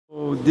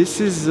So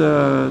this is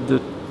the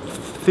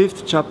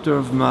fifth chapter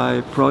of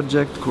my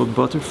project called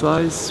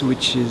Butterflies,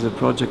 which is a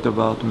project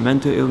about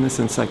mental illness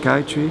and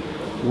psychiatry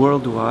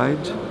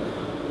worldwide.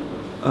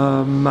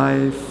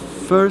 My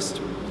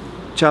first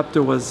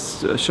chapter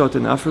was shot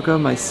in Africa,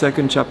 my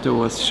second chapter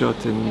was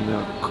shot in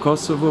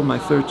Kosovo, my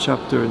third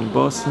chapter in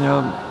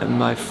Bosnia, and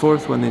my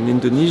fourth one in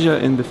Indonesia,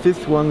 and the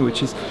fifth one,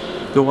 which is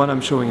the one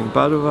I'm showing in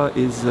Padova,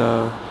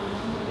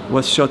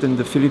 was shot in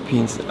the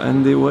Philippines,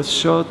 and it was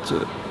shot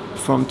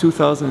from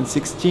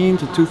 2016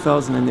 to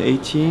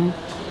 2018,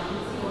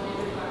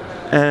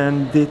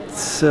 and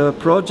it's a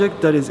project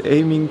that is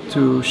aiming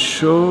to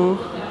show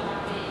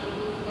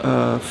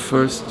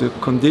first the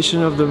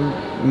condition of the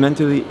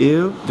mentally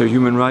ill, the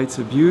human rights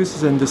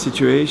abuses, and the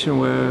situation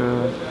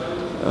where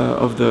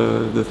of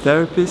the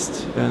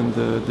therapist and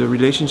the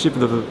relationship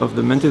of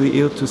the mentally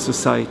ill to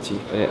society.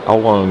 How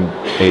long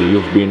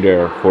you've been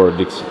there for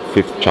this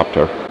fifth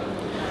chapter?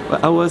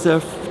 I was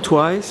there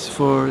twice,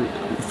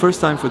 first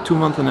time for 2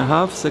 months and a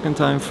half, second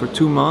time for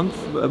 2 months.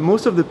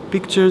 Most of the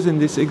pictures in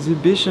this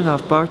exhibition are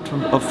part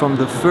from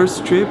the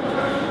first trip,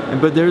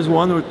 but there's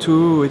one or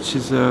two which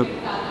is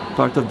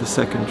part of the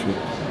second trip.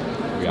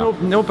 Yeah.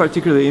 No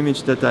particular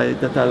image that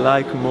I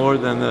like more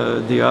than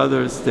the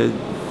others.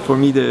 For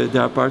me, they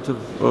are part of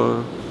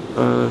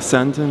a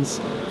sentence.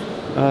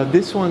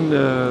 This one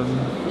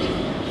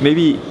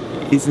maybe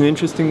is an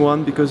interesting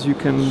one because you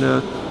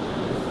can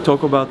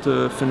talk about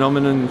a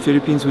phenomenon in the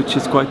Philippines which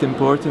is quite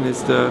important.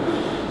 It's the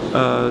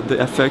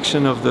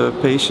affection of the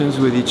patients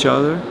with each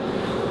other.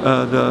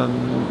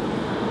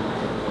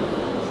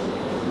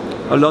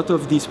 A lot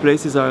of these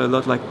places are a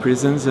lot like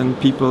prisons, and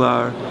people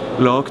are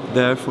locked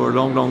there for a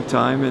long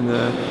time, and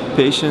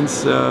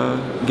patients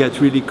get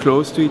really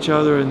close to each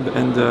other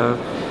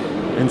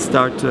and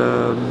start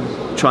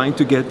trying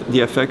to get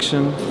the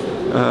affection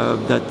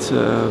that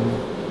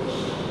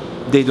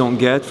they don't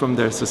get from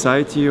their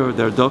society or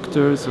their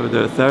doctors or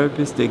their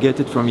therapists. They get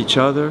it from each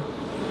other.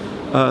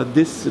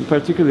 This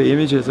particular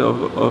image is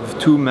of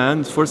two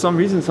men. For some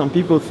reason, some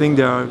people think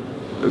they are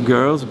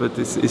girls, but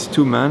it's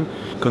two men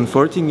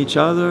comforting each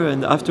other.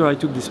 And after I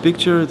took this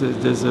picture,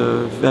 there's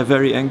a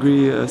very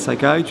angry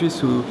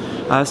psychiatrist who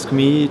asked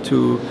me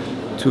to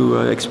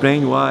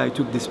explain why I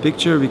took this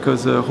picture,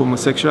 because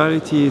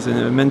homosexuality is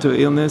a mental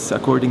illness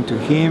according to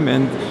him,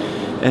 and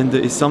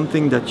it's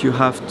something that you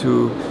have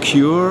to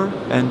cure,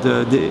 and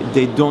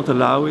they don't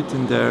allow it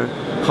in their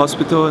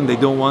hospital, and they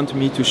don't want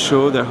me to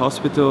show their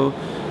hospital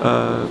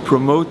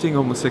promoting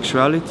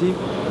homosexuality.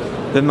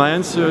 Then my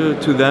answer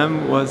to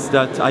them was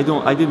that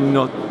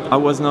I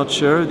was not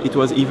sure it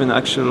was even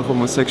actual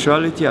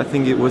homosexuality. I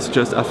think it was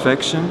just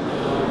affection,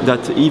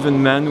 that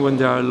even men, when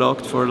they are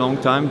locked for a long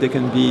time, they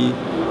can be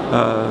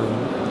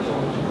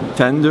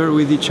tender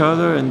with each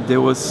other, and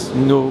there was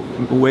no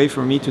way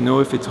for me to know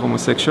if it's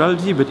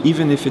homosexuality. But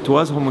even if it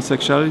was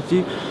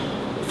homosexuality,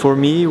 for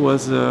me it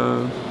was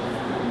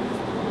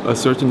a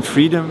certain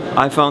freedom.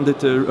 I found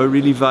it a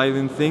really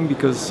violent thing,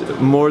 because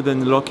more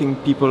than locking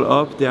people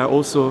up, they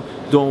also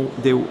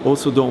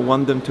don't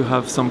want them to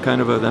have some kind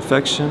of an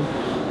affection,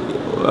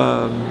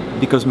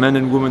 because men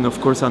and women, of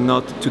course, are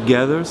not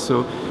together,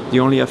 so the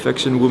only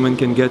affection women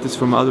can get is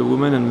from other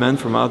women and men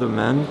from other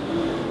men.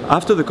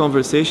 After the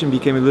conversation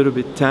became a little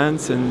bit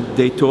tense, and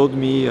they told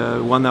me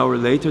 1 hour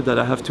later that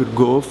I have to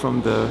go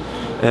from the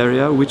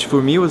area, which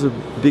for me was a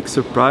big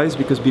surprise,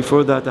 because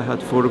before that I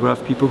had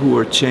photographed people who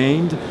were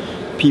chained,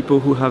 people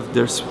who have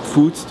their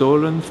food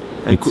stolen.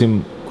 It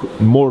seemed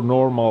more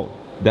normal,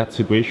 that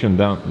situation,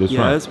 than this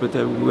one. Yes, but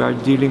we are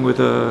dealing with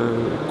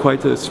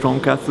quite a strong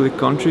Catholic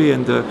country,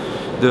 and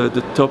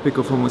the topic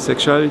of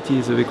homosexuality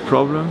is a big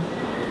problem.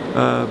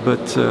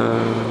 But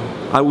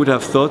I would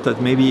have thought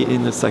that maybe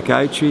in the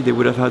psychiatry they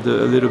would have had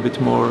a little bit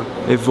more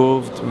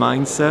evolved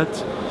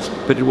mindset,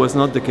 but it was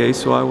not the case.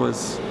 So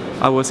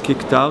I was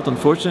kicked out,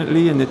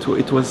 unfortunately, and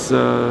it was.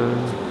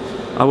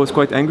 I was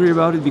quite angry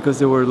about it, because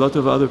there were a lot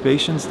of other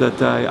patients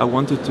that I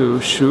wanted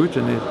to shoot,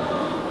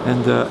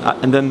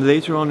 and then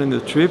later on in the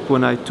trip,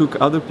 when I took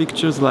other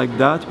pictures like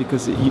that,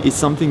 because it's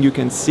something you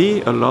can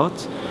see a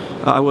lot,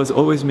 I was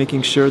always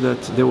making sure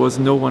that there was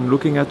no one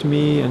looking at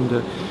me,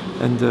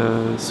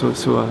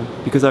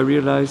 because I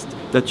realized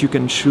that you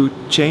can shoot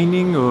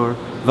chaining or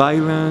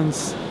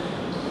violence,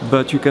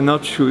 but you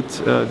cannot shoot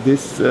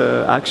this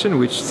action,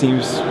 which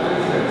seems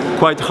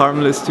quite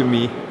harmless to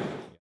me.